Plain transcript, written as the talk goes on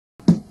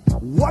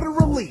What a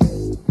relief.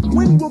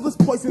 When will this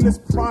poisonous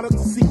product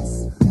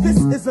cease? This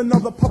is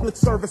another public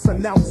service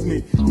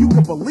announcement. You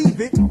can believe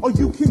it or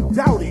you can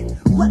doubt it.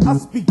 Let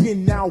us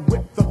begin now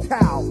with the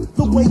cow.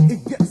 The way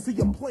it gets to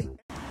your plate.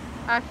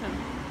 Action.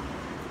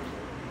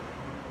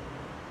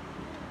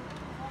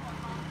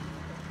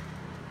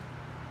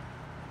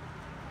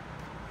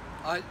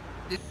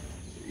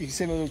 You can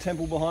see my little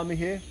temple behind me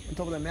here on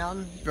top of that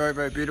mountain. Very,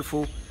 very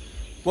beautiful.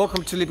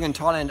 Welcome to living in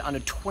Thailand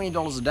under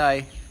 $20 a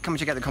day. Come and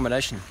check out the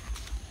accommodation.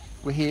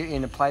 We're here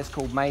in a place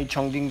called Mae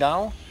Chong Ding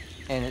Dao,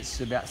 and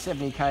it's about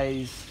 70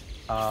 k's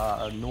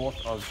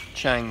north of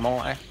Chiang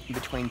Mai,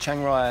 between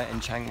Chiang Rai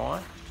and Chiang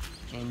Mai.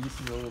 And this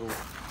is a little,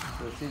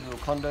 these little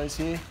condos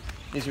here.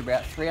 These are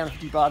about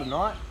 350 baht a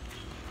night.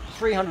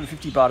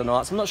 350 baht a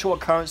night. So I'm not sure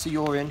what currency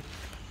you're in,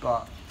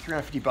 but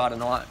 350 baht a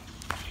night.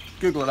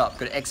 Google it up,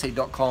 go to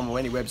xe.com or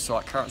any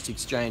website, currency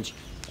exchange,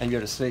 and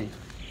you'll be able to see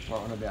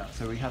what I'm about.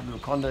 So we have little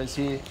condos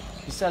here.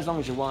 You stay as long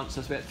as you want,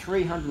 so it's about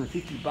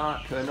 350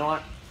 baht per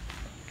night,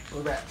 or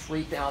about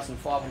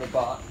 3,500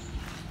 baht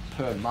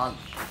per month.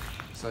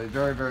 So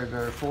very, very,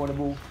 very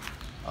affordable.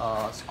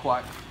 It's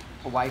quite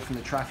away from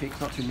the traffic, it's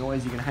not too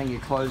noisy. You can hang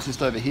your clothes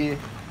just over here.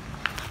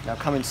 Now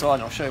come inside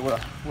and I'll show you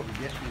what we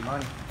get for your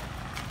money.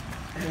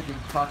 You can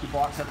park your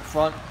bikes at the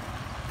front.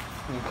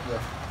 And you've got you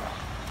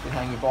can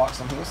hang your bikes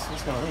on here.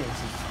 What's going on here?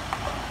 This is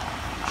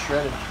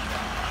shredded.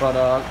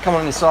 But come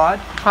on inside.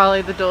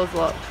 Harley, the door's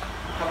locked.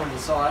 Come on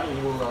inside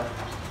and we'll...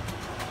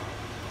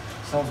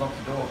 someone's locked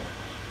the door.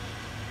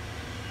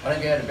 I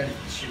don't get out of bed.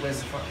 Shit,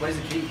 where's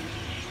the key?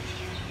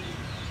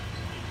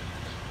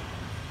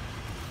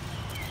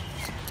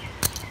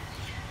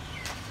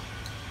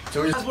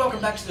 So guys,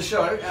 welcome back to the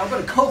show. I've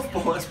got a golf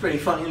ball. That's pretty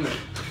funny, isn't it?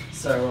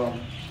 So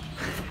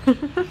we're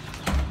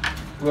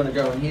gonna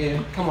go in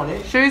here. Come on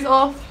in. Shoes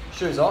off.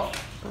 Shoes off.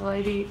 The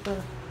lady.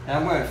 And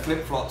I'm wearing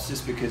flip-flops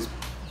just because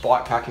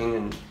bike packing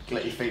and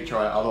let your feet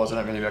dry. Otherwise, I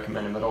don't really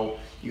recommend them at all.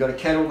 You got a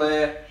kettle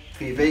there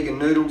for your vegan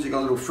noodles. You got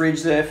a little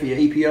fridge there for your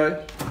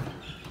EPO.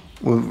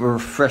 We'll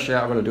refresh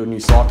out. I've got to do a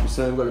new cycle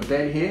soon. We've got a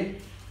bed here,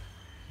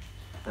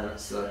 and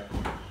it's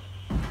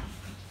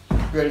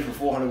ready for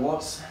 400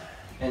 watts.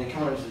 And you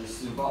come into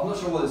this. I'm not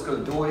sure whether it's got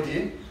a door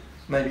here.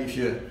 Maybe if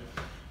you're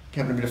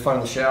having a bit of fun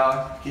in the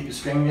shower, keep your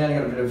screen down. You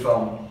got a bit of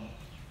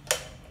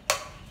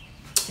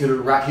you got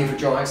a rack here for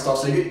drying stuff.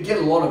 So you get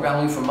a lot of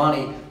value for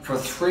money for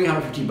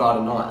 350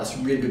 baht a night. That's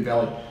really good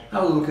value.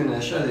 Have a look in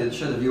there. Show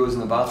the viewers in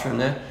the bathroom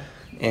there.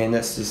 And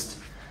that's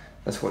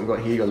what we've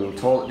got here. You got a little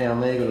toilet down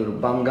there. You got a little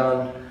bum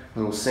gun, a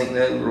little sink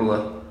there.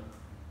 Little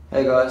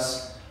hey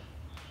guys,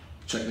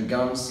 check the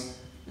guns.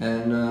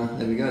 And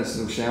there we go. There's a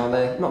little shower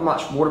there. Not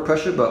much water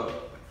pressure, but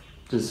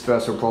just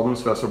first world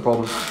problems.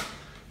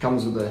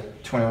 Comes with a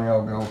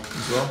 21-year-old girl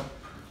as well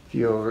for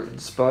your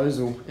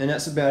disposal. And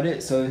that's about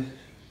it. So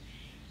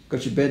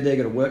got your bed there,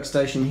 got a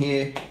workstation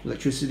here,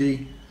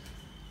 electricity,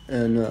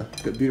 and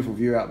got a beautiful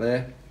view out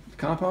there. The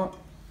car park,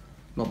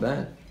 not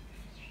bad.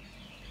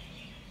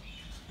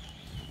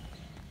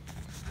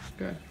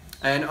 Okay.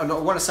 And I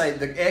want to say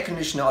the air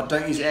conditioner, I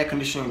don't use air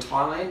conditioning in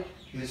Thailand.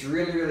 If it's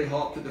really, really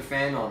hot, put the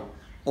fan on.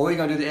 Or you're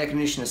going to do the air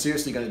conditioner,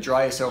 seriously, you're going to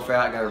dry yourself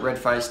out, go red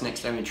face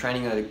next time you're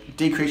training, you're going to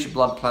decrease your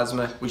blood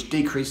plasma, which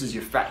decreases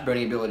your fat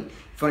burning ability.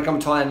 If you want to come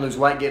to Thailand and lose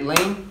weight, get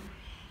lean,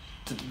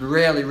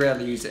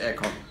 rarely use the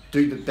aircon.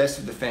 Do the best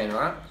with the fan,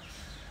 alright?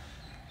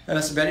 And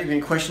that's about it. If you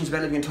have any questions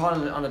about living in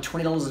Thailand under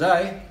 $20 a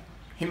day,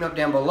 hit me up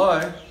down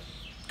below.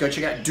 Go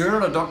check out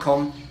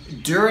durianrider.com,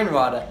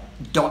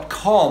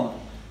 durianrider.com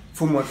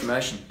for more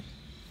information.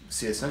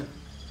 See you soon.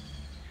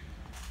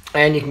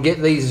 And you can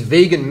get these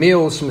vegan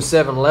meals from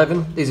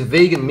 7-Eleven. These are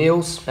vegan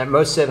meals at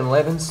most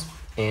 7-Elevens.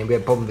 And we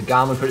have a problem with the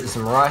garlic, put it in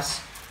some rice.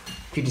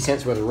 50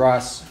 cents worth of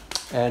rice.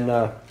 And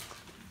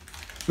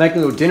make a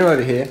little dinner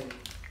over here.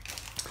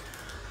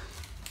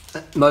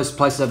 Most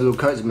places have little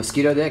coats of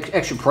mosquito. They're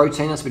extra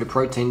protein. That's a bit of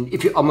protein.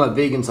 I'm a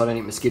vegan, so I don't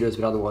eat mosquitoes,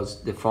 but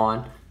otherwise they're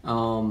fine.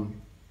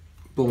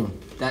 Boom.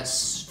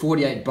 That's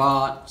 48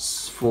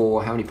 bahts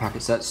for how many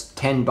packets? That's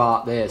 10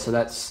 baht there. So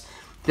that's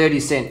 30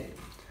 cent.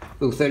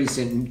 Little 30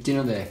 cent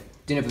dinner there.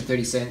 Dinner for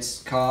 30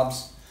 cents.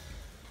 Carbs.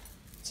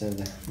 So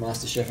the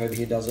master chef over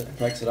here does it.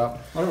 Breaks it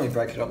up. I don't really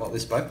break it up like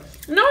this, babe.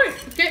 No,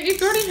 get your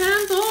dirty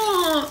hands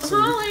off,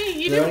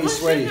 Harley. You didn't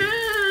wash your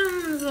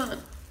hands.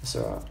 That's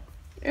alright.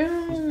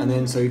 And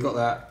then so you've got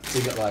that. So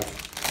you've got like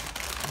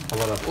a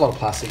lot of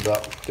plastic,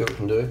 but do what you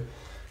can do.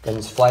 Then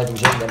there's flavouring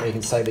gin, then you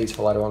can save these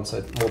for later on,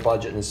 so more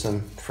budget. And there's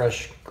some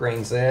fresh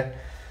greens there.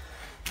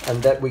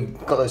 And that we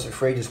got those for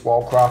free, just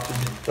wild crafted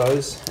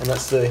those. And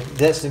that's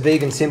the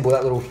vegan symbol,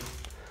 that little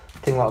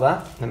thing like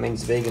that. That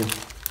means vegan.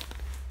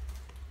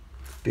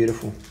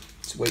 Beautiful.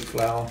 It's wheat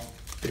flour,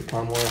 bit of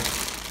palm oil.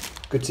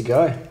 Good to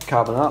go.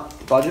 Carbon up,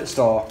 budget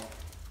style.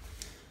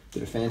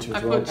 Bit of Fanta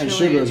as well. And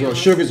sugar as well.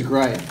 Sugars are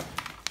great.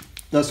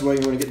 That's the way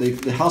you want to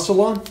get the hustle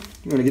on.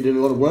 You want to get a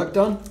lot of work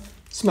done.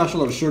 Smash a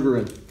lot of sugar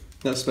in.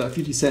 That's about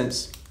 50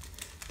 cents.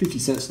 50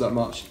 cents that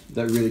much.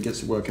 That really gets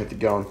the work ethic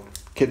going.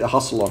 Keep the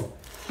hustle on.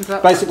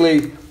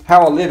 Basically,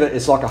 how I live it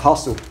is like a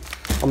hustle.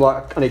 I'm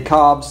like, I need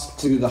carbs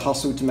to do the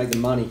hustle to make the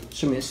money.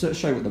 Show you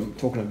what I'm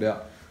talking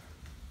about.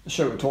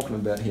 Show what we're talking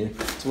about here.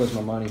 So where's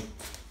my money?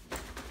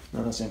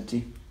 No, that's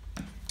empty.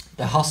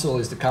 The hustle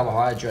is the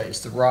carbohydrate, it's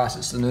the rice,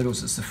 it's the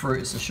noodles, it's the fruit,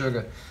 it's the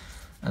sugar.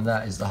 And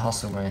that is the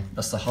hustle, man.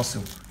 That's the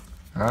hustle.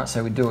 Alright,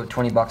 so we do it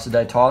 20 bucks a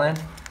day,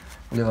 Thailand.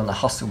 We live on the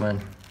hustle, man.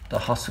 The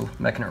hustle,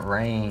 making it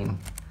rain.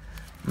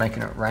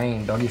 Making it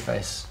rain, doggy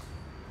face.